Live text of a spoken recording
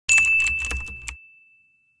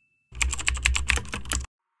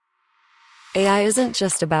AI isn't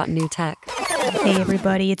just about new tech. Hey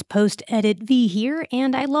everybody, it's Post-Edit V here,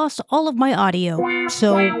 and I lost all of my audio.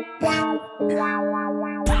 So,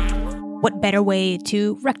 what better way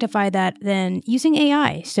to rectify that than using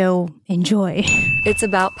AI? So, enjoy. It's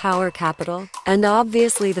about power capital, and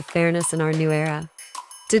obviously the fairness in our new era.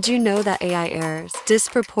 Did you know that AI errors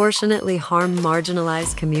disproportionately harm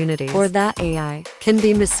marginalized communities, or that AI can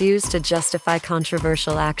be misused to justify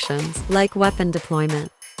controversial actions, like weapon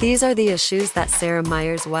deployment? These are the issues that Sarah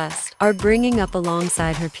Meyers West are bringing up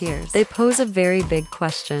alongside her peers. They pose a very big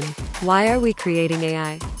question. Why are we creating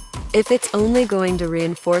AI if it's only going to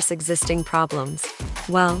reinforce existing problems?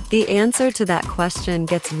 Well, the answer to that question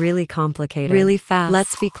gets really complicated really fast.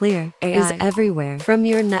 Let's be clear, AI is everywhere, from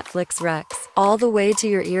your Netflix recs all the way to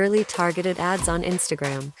your eerily targeted ads on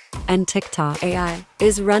Instagram and TikTok. AI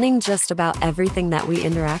is running just about everything that we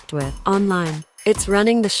interact with online. It's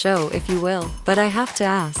running the show, if you will. But I have to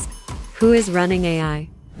ask, who is running AI?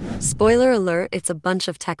 Spoiler alert, it's a bunch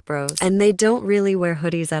of tech bros, and they don't really wear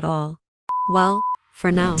hoodies at all. Well,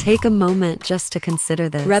 for now, take a moment just to consider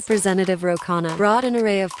this. Representative Ro Khanna brought an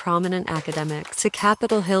array of prominent academics to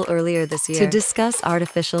Capitol Hill earlier this year to discuss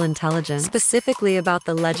artificial intelligence, specifically about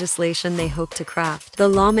the legislation they hope to craft. The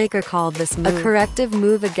lawmaker called this move a corrective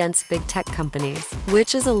move against big tech companies,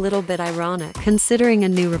 which is a little bit ironic, considering a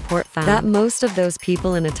new report found that most of those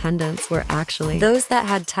people in attendance were actually those that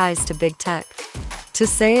had ties to big tech. To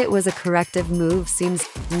say it was a corrective move seems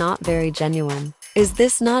not very genuine. Is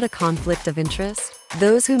this not a conflict of interest?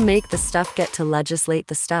 Those who make the stuff get to legislate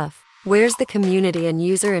the stuff. Where's the community and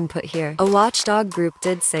user input here? A watchdog group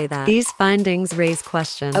did say that these findings raise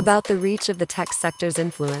questions about the reach of the tech sector's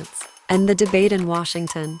influence and the debate in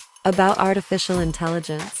Washington about artificial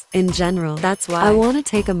intelligence in general. That's why I want to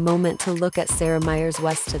take a moment to look at Sarah Meyers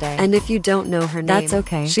West today. And if you don't know her name, that's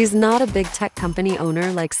okay. She's not a big tech company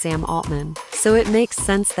owner like Sam Altman, so it makes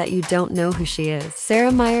sense that you don't know who she is.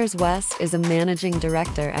 Sarah Meyers West is a managing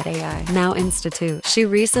director at AI Now Institute. She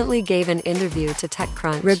recently gave an interview to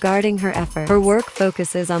TechCrunch regarding her efforts. Her work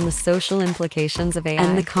focuses on the social implications of AI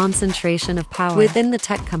and the concentration of power within the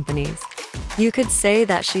tech companies. You could say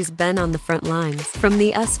that she's been on the front lines, from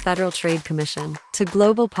the US Federal Trade Commission to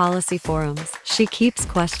global policy forums. She keeps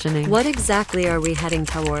questioning, what exactly are we heading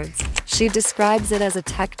towards? She describes it as a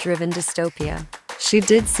tech-driven dystopia. She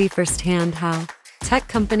did see firsthand how tech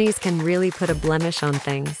companies can really put a blemish on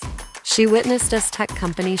things. She witnessed as tech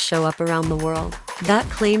companies show up around the world that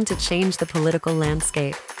claim to change the political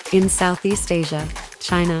landscape in Southeast Asia,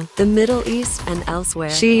 China, the Middle East, and elsewhere.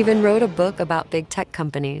 She even wrote a book about big tech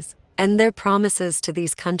companies and their promises to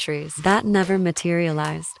these countries that never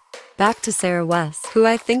materialized. Back to Sarah West, who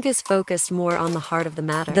I think is focused more on the heart of the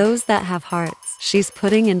matter. Those that have hearts. She's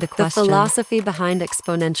putting into question the philosophy behind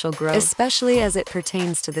exponential growth, especially as it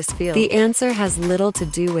pertains to this field. The answer has little to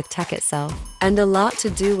do with tech itself, and a lot to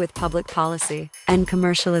do with public policy and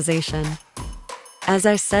commercialization. As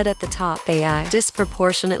I said at the top, AI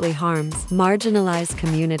disproportionately harms marginalized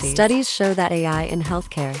communities. Studies show that AI in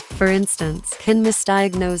healthcare, for instance, can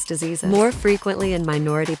misdiagnose diseases more frequently in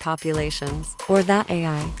minority populations, or that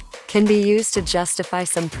AI can be used to justify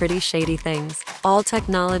some pretty shady things. All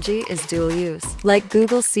technology is dual use. Like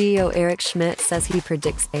Google CEO Eric Schmidt says, he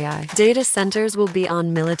predicts AI data centers will be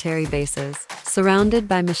on military bases, surrounded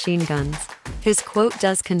by machine guns. His quote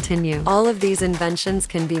does continue, all of these inventions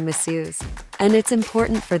can be misused, and it's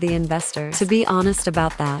important for the investors to be honest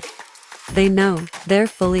about that. They know, they're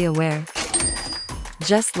fully aware.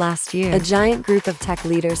 Just last year, a giant group of tech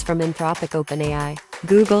leaders from Anthropic, OpenAI,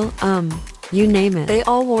 Google, you name it, they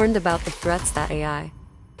all warned about the threats that AI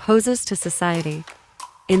poses to society.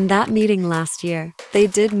 In that meeting last year, they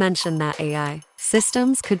did mention that AI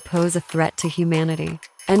systems could pose a threat to humanity,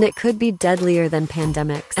 and it could be deadlier than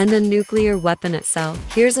pandemics and a nuclear weapon itself.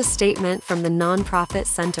 Here's a statement from the nonprofit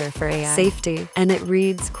Center for AI Safety, and it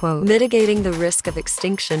reads, quote, mitigating the risk of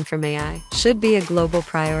extinction from AI should be a global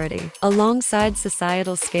priority, alongside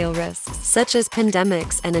societal scale risks, such as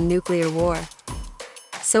pandemics and a nuclear war.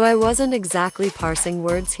 So I wasn't exactly parsing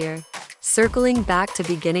words here. Circling back to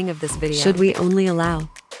beginning of this video, should we only allow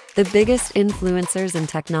the biggest influencers in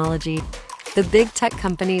technology, the big tech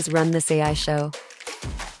companies, run this AI show?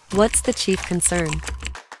 What's the chief concern?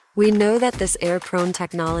 We know that this error-prone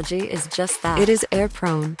technology is just that. It is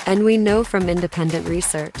error-prone, and we know from independent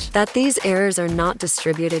research that these errors are not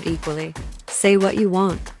distributed equally. Say what you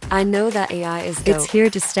want, I know that AI is dope. It's here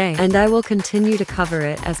to stay, and I will continue to cover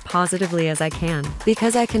it as positively as I can,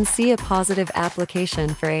 because I can see a positive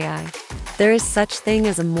application for AI. There is such thing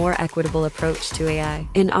as a more equitable approach to AI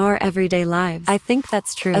in our everyday lives. I think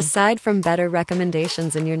that's true. Aside from better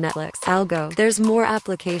recommendations in your Netflix algo, there's more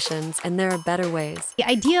applications and there are better ways. The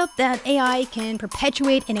idea that AI can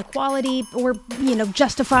perpetuate inequality or,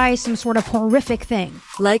 justify some sort of horrific thing,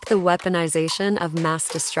 like the weaponization of mass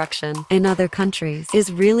destruction in other countries,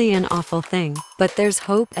 is really an awful thing. But there's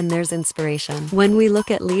hope and there's inspiration. When we look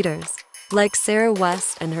at leaders like Meyers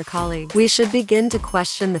West and her colleagues, we should begin to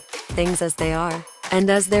question the things as they are and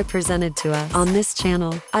as they're presented to us. On this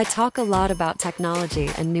channel, I talk a lot about technology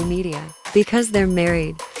and new media because they're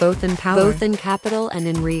married, both in power, both in capital and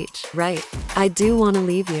in reach. Right. I do want to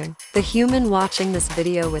leave you, the human watching this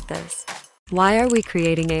video, with this. Why are we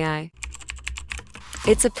creating AI?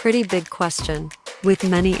 It's a pretty big question with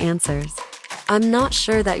many answers. I'm not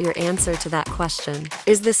sure that your answer to that question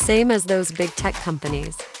is the same as those big tech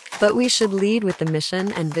companies. But we should lead with the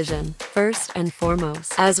mission and vision, first and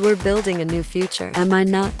foremost, as we're building a new future. Am I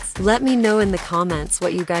nuts? Let me know in the comments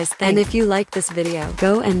what you guys think. And if you like this video,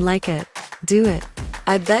 go and like it. Do it.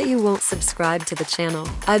 I bet you won't subscribe to the channel.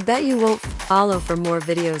 I bet you won't follow for more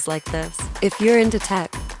videos like this. If you're into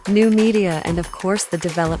tech, new media, and of course the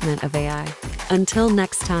development of AI. Until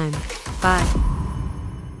next time, bye.